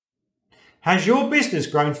Has your business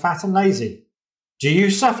grown fat and lazy? Do you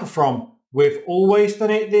suffer from "we've always done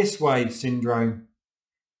it this way" syndrome?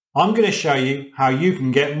 I'm going to show you how you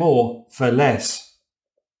can get more for less.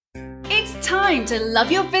 It's time to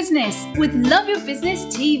love your business with Love Your Business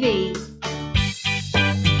TV.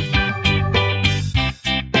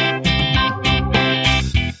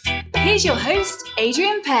 Here's your host,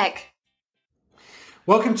 Adrian Peck.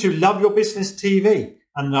 Welcome to Love Your Business TV.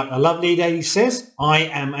 And like a lovely lady says, I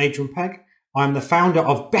am Adrian Peck. I'm the founder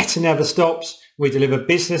of Better Never Stops. We deliver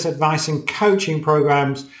business advice and coaching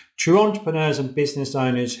programs to entrepreneurs and business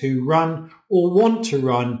owners who run or want to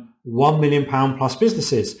run £1 million plus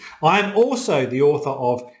businesses. I am also the author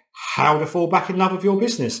of How to Fall Back in Love with Your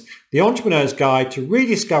Business, the entrepreneur's guide to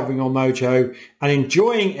rediscovering your mojo and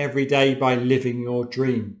enjoying every day by living your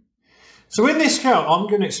dream. So in this show, I'm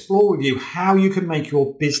going to explore with you how you can make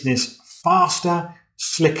your business faster,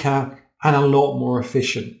 slicker, and a lot more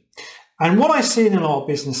efficient. And what I see in a lot of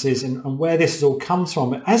businesses and where this all comes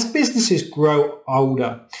from, as businesses grow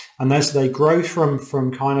older and as they grow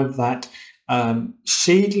from kind of that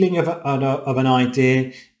seedling of an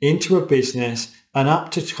idea into a business and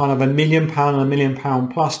up to kind of £1 million and £1 million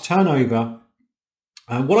plus turnover,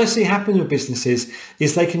 what I see happening with businesses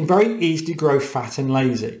is they can very easily grow fat and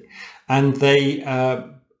lazy. And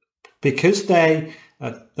because they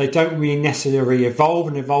don't really necessarily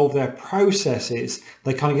evolve their processes,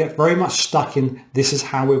 they kind of get very much stuck in "this is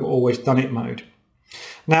how we've always done it" mode.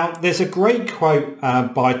 Now, there's a great quote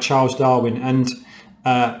by Charles Darwin, and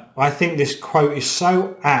I think this quote is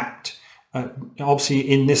so apt. Obviously,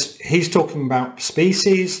 in this, he's talking about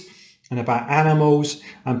species and about animals,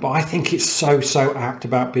 but I think it's so apt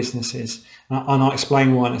about businesses, and I'll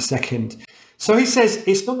explain why in a second. So he says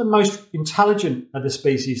it's not the most intelligent of the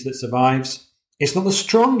species that survives. It's not the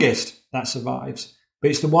strongest that survives,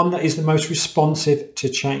 but it's the one that is the most responsive to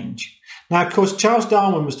change. Now, of course, Charles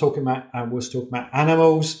Darwin was talking about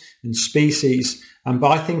animals and species,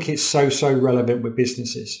 but I think it's so relevant with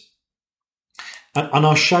businesses. And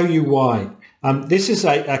I'll show you why. This is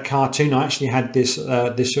a cartoon. I actually had this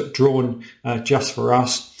drawn just for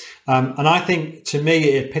us. And I think, to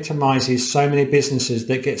me, it epitomizes so many businesses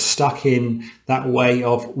that get stuck in that way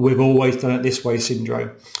of "we've always done it this way"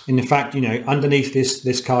 syndrome. And in fact, underneath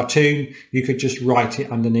this cartoon, you could just write it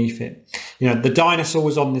underneath it. The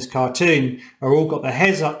dinosaurs on this cartoon are all got their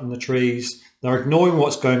heads up in the trees. They're ignoring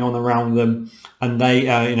what's going on around them. And they,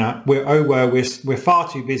 we're far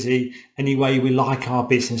too busy. Anyway, we like our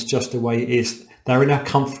business just the way it is. They're in a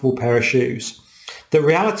comfortable pair of shoes. The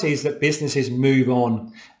reality is that businesses move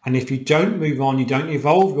on. And if you don't move on, you don't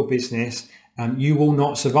evolve your business, you will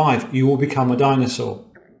not survive. You will become a dinosaur.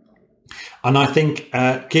 And I think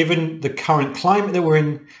given the current climate that we're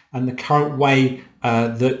in and the current way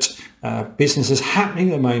that business is happening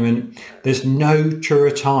at the moment, there's no truer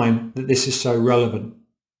time that this is so relevant.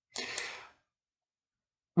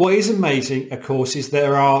 What is amazing, of course, is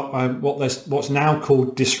there are what's now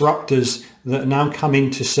called disruptors that now come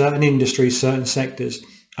into certain industries, certain sectors,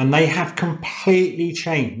 and they have completely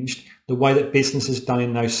changed the way that business is done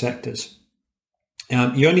in those sectors.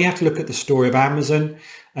 You only have to look at the story of Amazon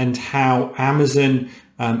and how Amazon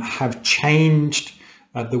have changed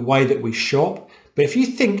the way that we shop. But if you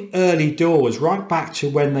think early doors, right back to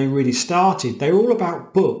when they really started, they were all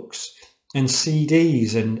about books and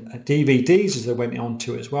CDs and DVDs as they went on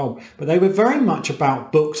to as well. But they were very much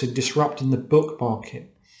about books and disrupting the book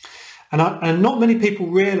market. And not many people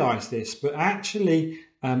realize this, but actually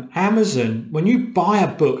Amazon, when you buy a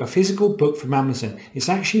book, a physical book from Amazon, it's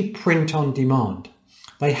actually print on demand.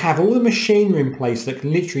 They have all the machinery in place that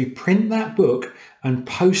can literally print that book and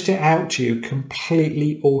post it out to you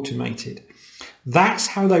completely automated. That's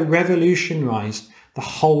how they revolutionized the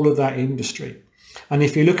whole of that industry. And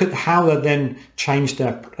if you look at how they then changed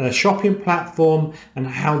their shopping platform and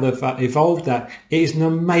how they've evolved that, it is an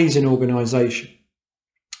amazing organization.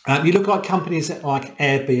 You look at companies like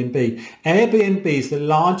Airbnb. Airbnb is the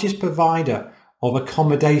largest provider of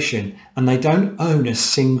accommodation, and they don't own a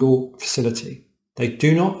single facility. They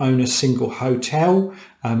do not own a single hotel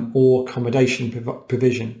or accommodation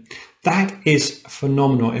provision. That is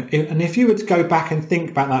phenomenal. And if you were to go back and think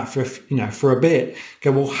about that for a bit,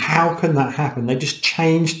 go, well, how can that happen? They just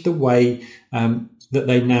changed the way that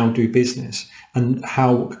they now do business and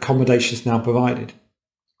how accommodation is now provided.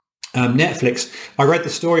 Netflix. I read the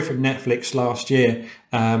story from Netflix last year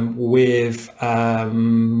with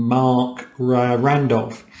Mark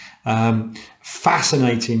Randolph.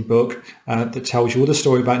 Fascinating book that tells you all the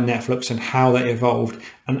story about Netflix and how they evolved.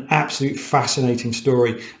 An absolute fascinating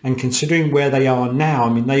story. And considering where they are now, I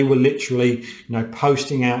mean, they were literally,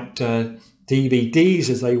 posting out DVDs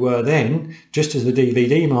as they were then, just as the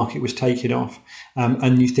DVD market was taking off.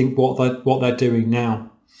 And you think what they're doing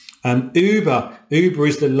now. Uber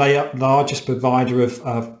is the largest provider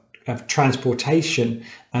of transportation,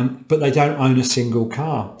 but they don't own a single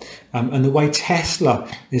car. And the way Tesla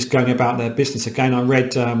is going about their business, again, I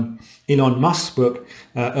read Elon Musk's book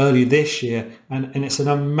earlier this year, and it's an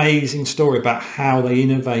amazing story about how they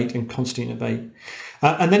innovate and constantly innovate.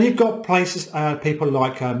 And then you've got places, people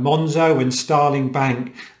like Monzo and Starling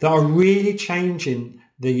Bank that are really changing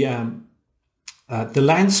the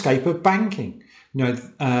landscape of banking.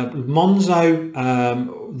 Monzo,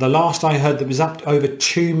 the last I heard, there was up to over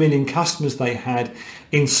 2 million customers they had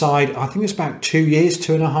inside, I think it's about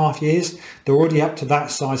 2.5 years. They're already up to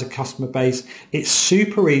that size of customer base. It's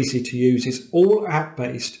super easy to use. It's all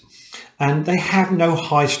app-based, and they have no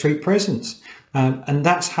high street presence. And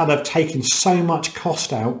that's how they've taken so much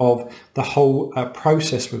cost out of the whole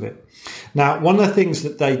process with it. Now, one of the things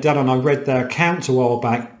that they've done, and I read their accounts a while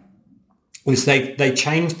back, was they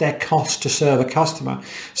changed their cost to serve a customer.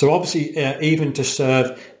 So obviously, even to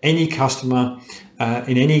serve any customer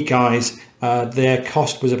in any guise, their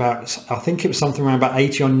cost was about, I think it was something around about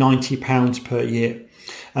 £80 or £90 per year.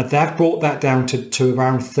 They've brought that down to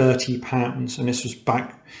around £30, and this was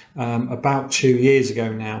back about 2 years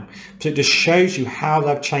ago now. So it just shows you how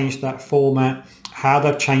they've changed that format, how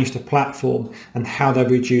they've changed the platform, and how they've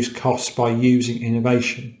reduced costs by using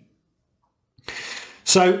innovation.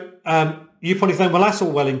 So you probably think, well, that's all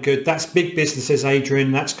well and good. That's big businesses,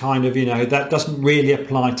 Adrian. That's kind of, that doesn't really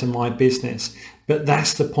apply to my business. But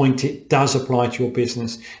that's the point. It does apply to your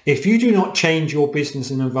business. If you do not change your business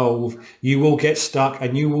and evolve, you will get stuck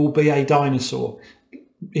and you will be a dinosaur.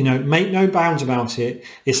 Make no bounds about it.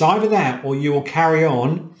 It's either that or you will carry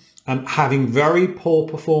on having very poor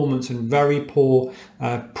performance and very poor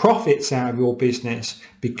profits out of your business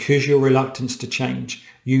because you're reluctant to change.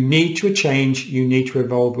 You need to change. You need to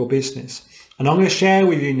evolve your business. And I'm going to share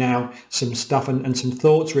with you now some stuff and some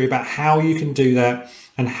thoughts really about how you can do that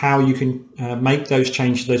and how you can make those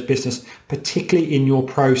changes to those business, particularly in your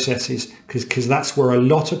processes, because that's where a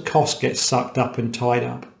lot of cost gets sucked up and tied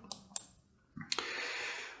up.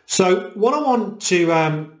 So what I want to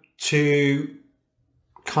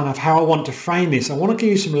kind of how I want to frame this, I want to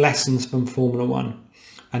give you some lessons from Formula One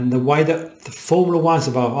and the way that the Formula One's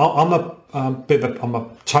evolved. I'm a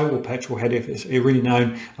total petrol head, if it's really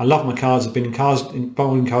known. I love my cars. I've been in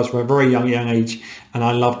bowling cars from a very young age, and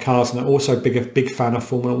I love cars, and I'm also a big fan of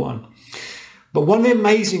Formula One. But one of the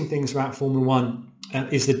amazing things about Formula One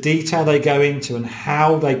is the detail they go into and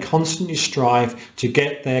how they constantly strive to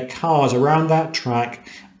get their cars around that track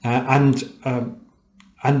and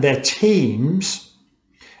their teams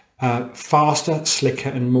faster, slicker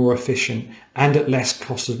and more efficient, and at less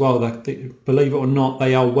cost as well. Believe it or not,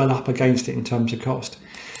 they are well up against it in terms of cost.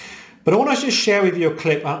 But I want to just share with you a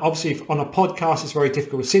clip. Obviously, on a podcast, it's very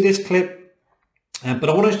difficult to see this clip, but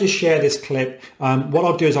I want to just share this clip. What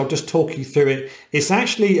I'll do is I'll just talk you through it. It's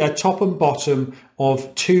actually a top and bottom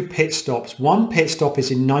of two pit stops. One pit stop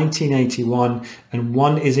is in 1981 and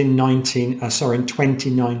one is in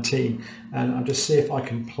 2019. And I'll just see if I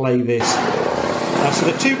can play this. So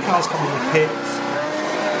the two cars come in the pits,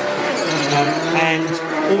 and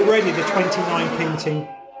already the 2019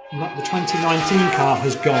 car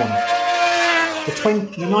has gone. The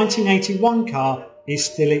 1981 car is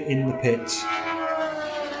still in the pits.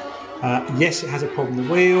 Yes, it has a problem with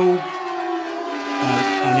the wheel,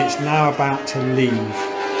 and it's now about to leave.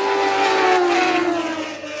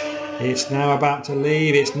 It's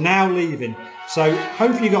now leaving. So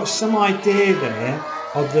hopefully you got some idea there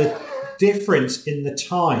of the difference in the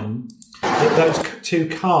time that those two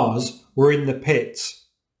cars were in the pits.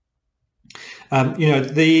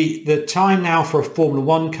 The time now for a Formula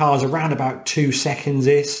One car is around about 2 seconds.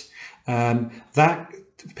 That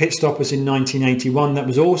pit stop was in 1981. That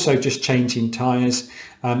was also just changing tyres.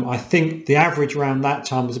 I think the average around that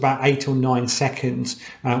time was about 8 or 9 seconds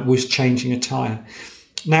was changing a tyre.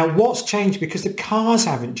 Now, what's changed, because the cars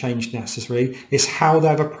haven't changed necessarily, is how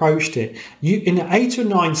they've approached it. In 8 or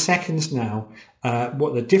 9 seconds now,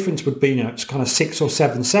 what the difference would be now, it's kind of 6 or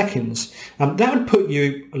 7 seconds. That would put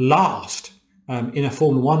you last in a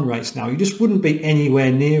Formula One race now. You just wouldn't be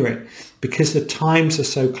anywhere near it because the times are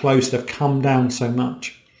so close, they've come down so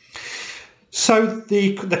much. So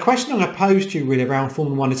the question I'm going to pose to you really around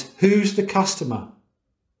Formula One is, who's the customer?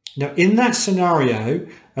 Now, in that scenario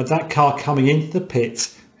of that car coming into the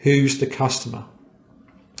pits, who's the customer?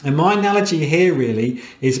 And my analogy here really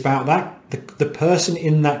is about that the person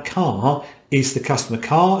in that car is the customer.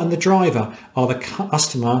 Car and the driver are the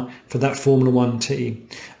customer for that Formula One team.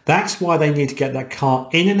 That's why they need to get that car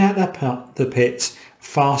in and out the pits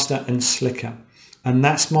faster and slicker. And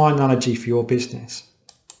that's my analogy for your business.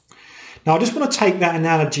 Now, I just want to take that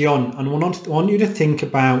analogy on and want you to think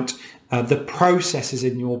about the processes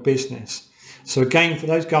in your business. So again, for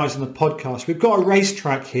those guys on the podcast, we've got a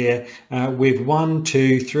racetrack here with 1,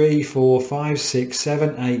 2, 3, 4, 5, 6,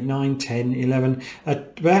 7, 8, 9, 10, 11,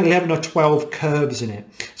 about 11 or 12 curves in it.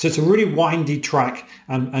 So it's a really windy track,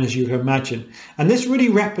 and as you can imagine. And this really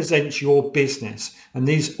represents your business. And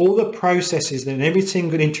all the processes and every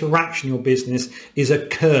single interaction in your business is a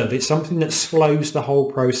curve. It's something that slows the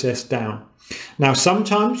whole process down. Now,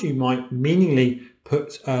 sometimes you might meaningly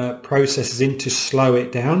put processes in to slow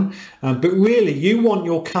it down, but really you want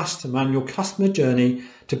your customer and your customer journey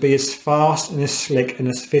to be as fast and as slick and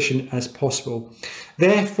as efficient as possible.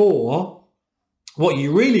 Therefore, what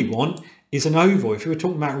you really want is an oval. If you were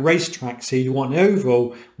talking about racetracks here, you want an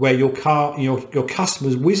oval where your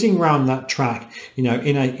customer's whizzing around that track, in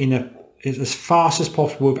a as fast as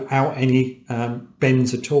possible without any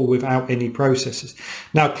bends at all, without any processes.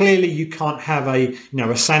 Now, clearly you can't have a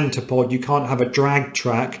Santa pod, you can't have a drag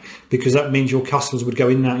track, because that means your customers would go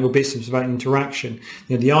in and out of your business without interaction.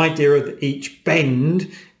 The idea of each bend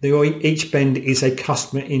is a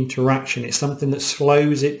customer interaction. It's something that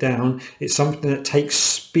slows it down. It's something that takes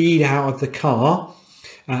speed out of the car.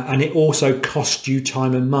 And it also costs you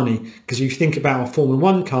time and money, because you think about a Formula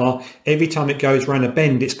One car, every time it goes around a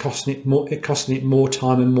bend, it's costing it more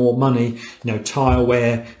time and more money, tyre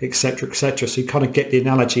wear, etc., etc. So you kind of get the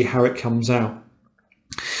analogy how it comes out.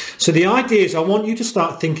 So the idea is I want you to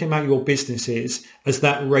start thinking about your businesses as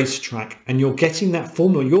that racetrack, and you're getting that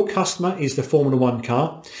formula. Your customer is the Formula One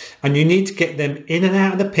car, and you need to get them in and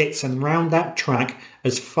out of the pits and around that track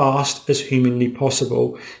as fast as humanly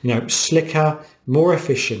possible, slicker, more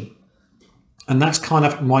efficient. And that's kind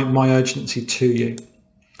of my urgency to you.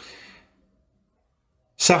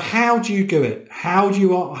 So how do you do it? How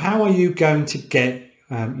are you going to get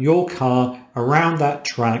your car around that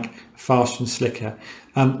track faster and slicker?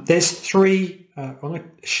 There's three, I'm going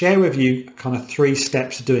to share with you kind of 3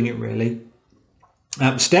 steps to doing it really.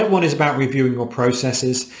 Step 1 is about reviewing your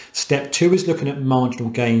processes. Step 2 is looking at marginal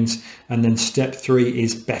gains. And then step 3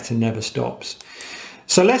 is better never stops.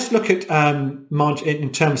 So let's look at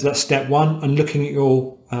in terms of that step 1 and looking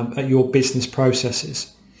at your business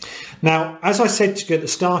processes. Now, as I said to you at the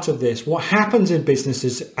start of this, what happens in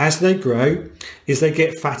businesses as they grow is they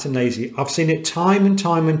get fat and lazy. I've seen it time and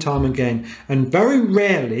time and time again. And very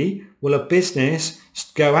rarely will a business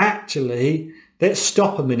go, actually, let's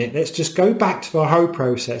stop a minute. Let's just go back to our whole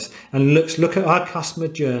process and let's look at our customer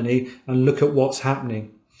journey and look at what's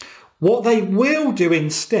happening. What they will do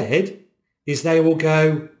instead is they will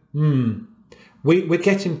go, we're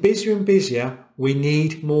getting busier and busier. We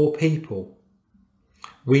need more people.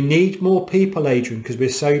 We need more people, Adrian, because we're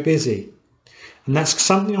so busy. And that's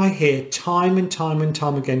something I hear time and time and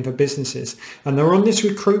time again for businesses. And they're on this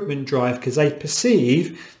recruitment drive because they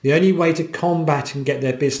perceive the only way to combat and get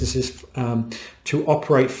their businesses to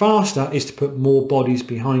operate faster is to put more bodies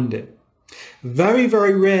behind it. Very,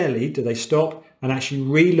 very rarely do they stop and actually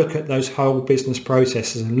re-look at those whole business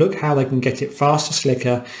processes and look how they can get it faster,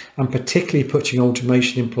 slicker, and particularly putting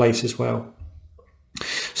automation in place as well.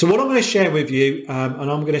 So what I'm going to share with you, and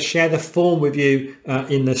I'm going to share the form with you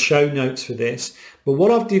in the show notes for this, but what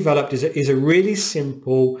I've developed is a really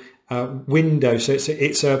simple window. So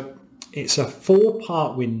it's a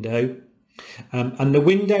 4-part window, and the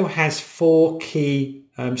window has 4 key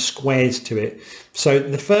squares to it. So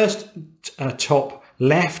the first top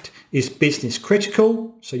left is business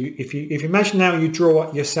critical. So if you imagine now you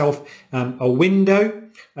draw yourself a window,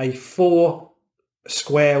 a 4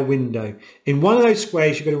 square window. In one of those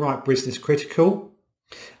squares, you're going to write business critical.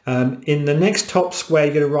 In the next top square,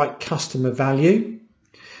 you're going to write customer value.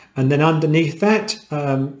 And then underneath that,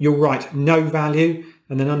 you'll write no value.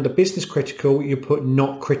 And then under business critical, you put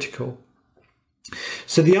not critical.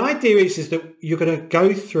 So the idea is that you're going to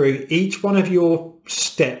go through each one of your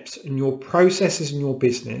steps and your processes in your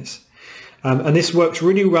business. And this works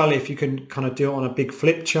really well if you can kind of do it on a big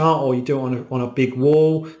flip chart, or you do it on a big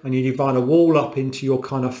wall, and you divide a wall up into your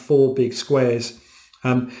kind of 4 big squares.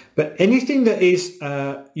 But anything that is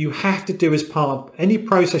you have to do as part of any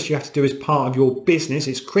process, you have to do as part of your business,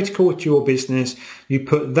 it's critical to your business. You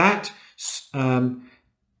put that,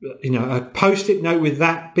 a post-it note with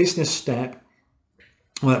that business step,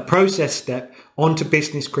 or that process step, onto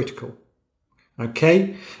business critical.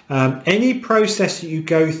 Okay, any process that you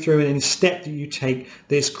go through and any step that you take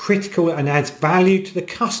that's critical and adds value to the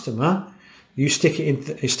customer, you stick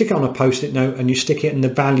it on a post-it note and you stick it in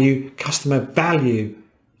the customer value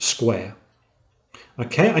square.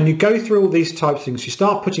 Okay, and you go through all these types of things. You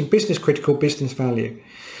start putting business critical, business value.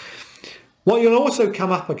 What you'll also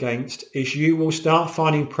come up against is you will start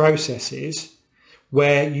finding processes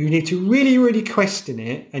where you need to really, really question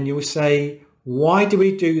it, and you will say, why do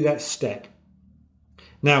we do that step?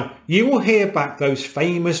 Now, you will hear back those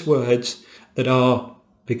famous words that are,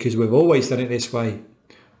 because we've always done it this way,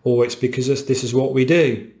 or it's because this is what we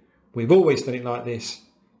do. We've always done it like this.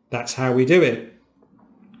 That's how we do it.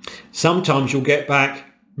 Sometimes you'll get back,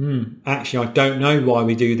 actually, I don't know why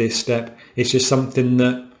we do this step. It's just something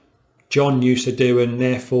that John used to do, and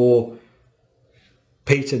therefore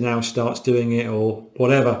Peter now starts doing it, or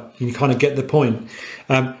whatever. You kind of get the point.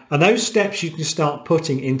 And those steps you can start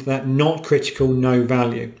putting into that not critical, no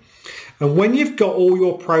value. And when you've got all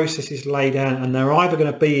your processes laid out, and they're either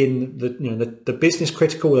going to be in the business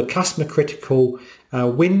critical, the customer critical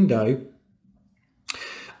window,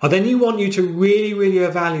 then you want you to really, really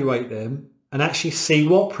evaluate them and actually see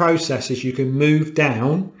what processes you can move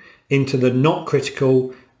down into the not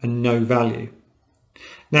critical and no value.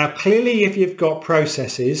 Now, clearly, if you've got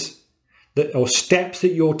processes or steps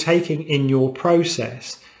that you're taking in your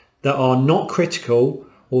process that are not critical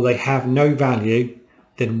or they have no value,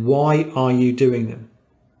 then why are you doing them?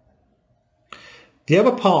 The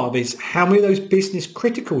other part of it is how many of those business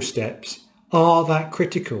critical steps are that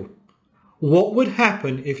critical? What would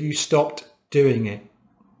happen if you stopped doing it?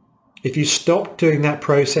 If you stopped doing that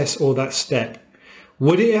process or that step,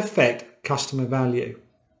 would it affect customer value?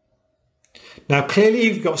 Now, clearly,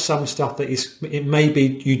 you've got some stuff that it may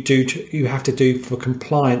be you have to do for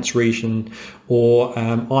compliance reason or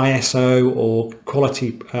ISO or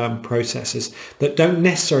quality processes that don't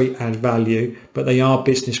necessarily add value, but they are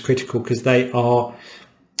business critical because they are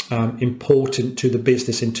important to the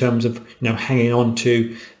business in terms of hanging on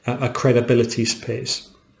to a credibility piece.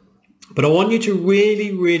 But I want you to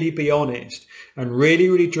really, really be honest and really,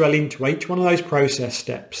 really drill into each one of those process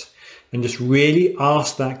steps and just really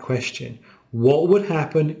ask that question. What would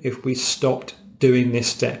happen if we stopped doing this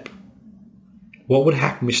step? What would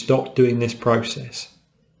happen if we stopped doing this process?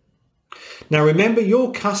 Now, remember,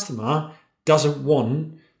 your customer doesn't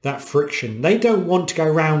want that friction. They don't want to go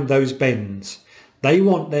around those bends. They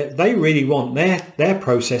really want their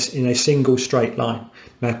process in a single straight line.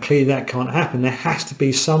 Now, clearly that can't happen. There has to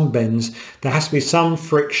be some bends. There has to be some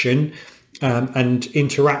friction and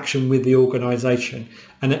interaction with the organisation.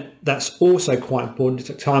 And that's also quite important.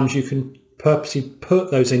 At times you can purposely put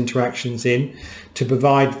those interactions in to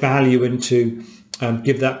provide value and to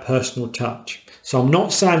give that personal touch. So I'm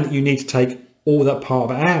not saying that you need to take all that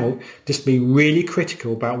part of it out, just be really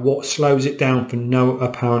critical about what slows it down for no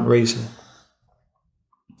apparent reason.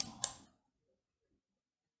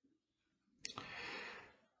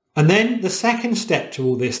 And then the second step to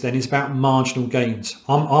all this then is about marginal gains.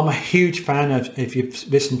 I'm a huge fan of, if you've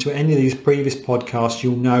listened to any of these previous podcasts,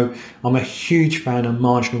 you'll know I'm a huge fan of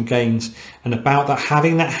marginal gains and about that,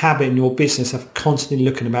 having that habit in your business of constantly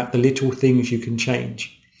looking about the little things you can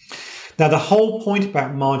change. Now, the whole point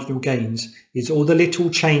about marginal gains is all the little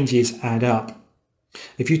changes add up.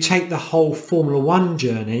 If you take the whole Formula One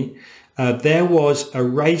journey, there was a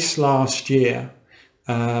race last year.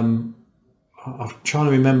 I'm trying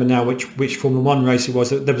to remember now which Formula One race it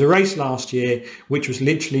was. There was a race last year which was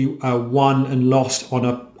literally won and lost on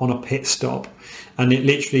a pit stop, and it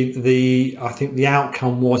literally I think the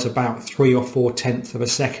outcome was about 3 or 4 tenths of a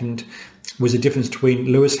second was the difference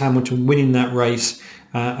between Lewis Hamilton winning that race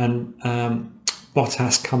and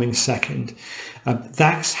Bottas coming second.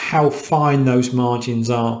 That's how fine those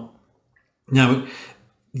margins are. Now,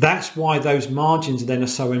 that's why those margins then are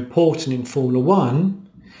so important in Formula One.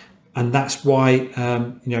 And that's why,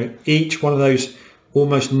 each one of those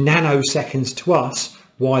almost nanoseconds to us,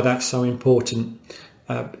 why that's so important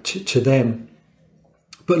to them.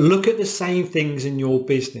 But look at the same things in your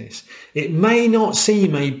business. It may not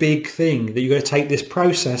seem a big thing that you're going to take this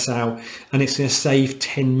process out and it's going to save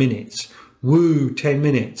 10 minutes. Woo, 10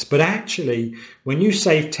 minutes. But actually, when you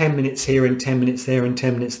save 10 minutes here and 10 minutes there and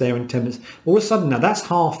 10 minutes there and 10 minutes, all of a sudden now that's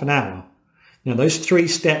half an hour. Now, those 3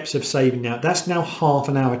 steps of saving now, that's now half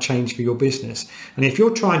an hour change for your business. And if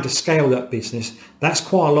you're trying to scale that business, that's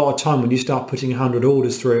quite a lot of time when you start putting 100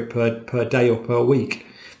 orders through it per day or per week.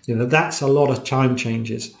 That's a lot of time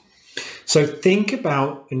changes. So think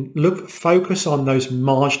about and focus on those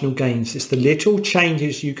marginal gains. It's the little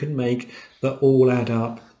changes you can make that all add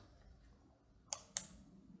up.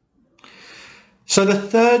 So the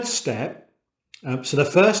third step, the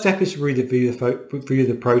first step is review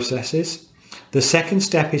the processes. The second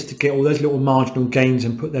step is to get all those little marginal gains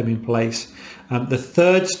and put them in place. The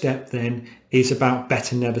third step then is about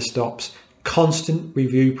better never stops. Constant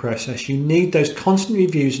review process. You need those constant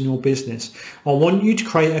reviews in your business. I want you to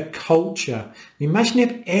create a culture. Imagine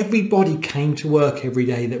if everybody came to work every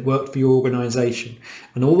day that worked for your organization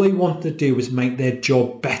and all they wanted to do was make their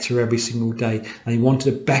job better every single day and they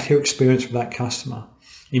wanted a better experience for that customer.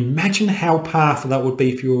 Imagine how powerful that would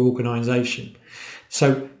be for your organization.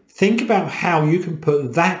 So think about how you can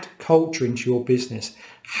put that culture into your business.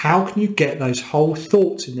 How can you get those whole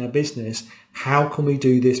thoughts in their business? How can we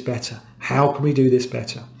do this better? How can we do this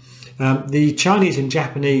better? The Chinese and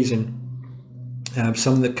Japanese and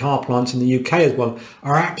some of the car plants in the UK as well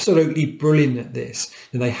are absolutely brilliant at this.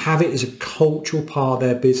 And they have it as a cultural part of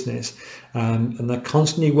their business, and they're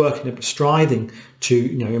constantly working and striving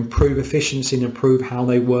to improve efficiency and improve how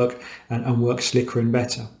they work and work slicker and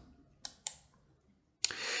better.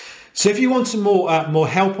 So if you want some more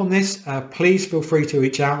help on this, please feel free to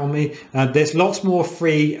reach out on me. There's lots more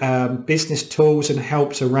free business tools and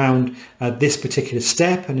helps around this particular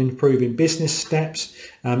step and improving business steps.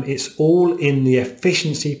 It's all in the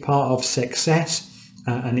efficiency part of success,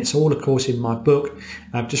 and it's all, of course, in my book.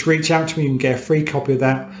 Just reach out to me. You can get a free copy of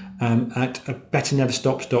that at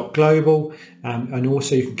betterneverstops.global, and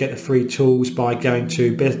also you can get the free tools by going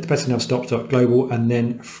to betterneverstops.global and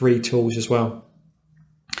then free tools as well.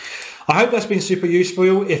 I hope that's been super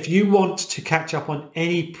useful. If you want to catch up on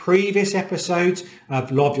any previous episodes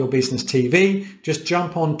of Love Your Business TV, just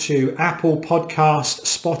jump onto Apple Podcasts,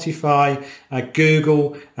 Spotify,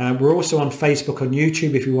 Google. We're also on Facebook and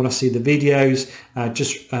YouTube if you want to see the videos.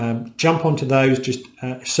 Just jump onto those. Just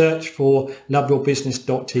search for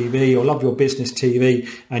loveyourbusiness.tv or Love Your Business TV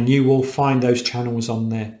and you will find those channels on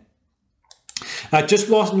there. Just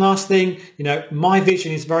one last thing, my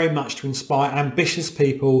vision is very much to inspire ambitious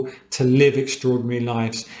people to live extraordinary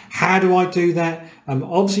lives. How do I do that?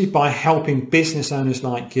 Obviously by helping business owners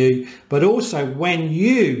like you, but also when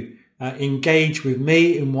you engage with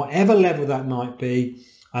me in whatever level that might be.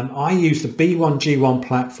 I use the B1G1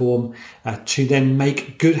 platform to then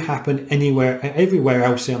make good happen everywhere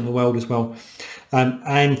else in the world as well.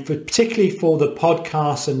 And particularly for the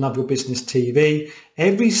podcast and Love Your Business TV,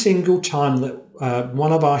 every single time that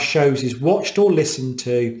one of our shows is watched or listened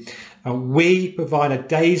to, we provide a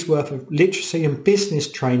day's worth of literacy and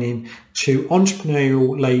business training to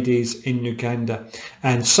entrepreneurial ladies in Uganda.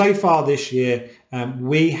 And so far this year,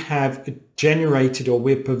 we have generated or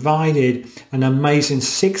we've provided an amazing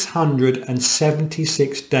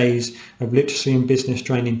 676 days of literacy and business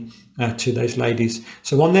training to those ladies.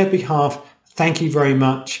 So on their behalf, thank you very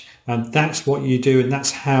much. That's what you do, and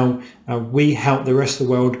that's how we help the rest of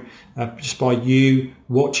the world just by you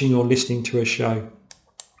watching or listening to a show.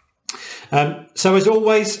 So as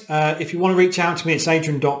always, if you want to reach out to me, it's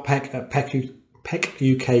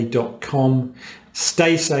adrian.peck@peckuk.com.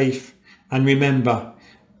 Stay safe, and remember,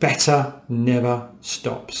 better never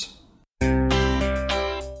stops.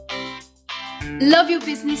 Love Your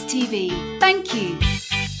Business TV. Thank you.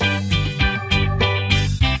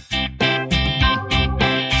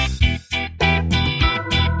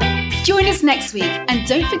 Join us next week and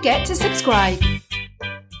don't forget to subscribe.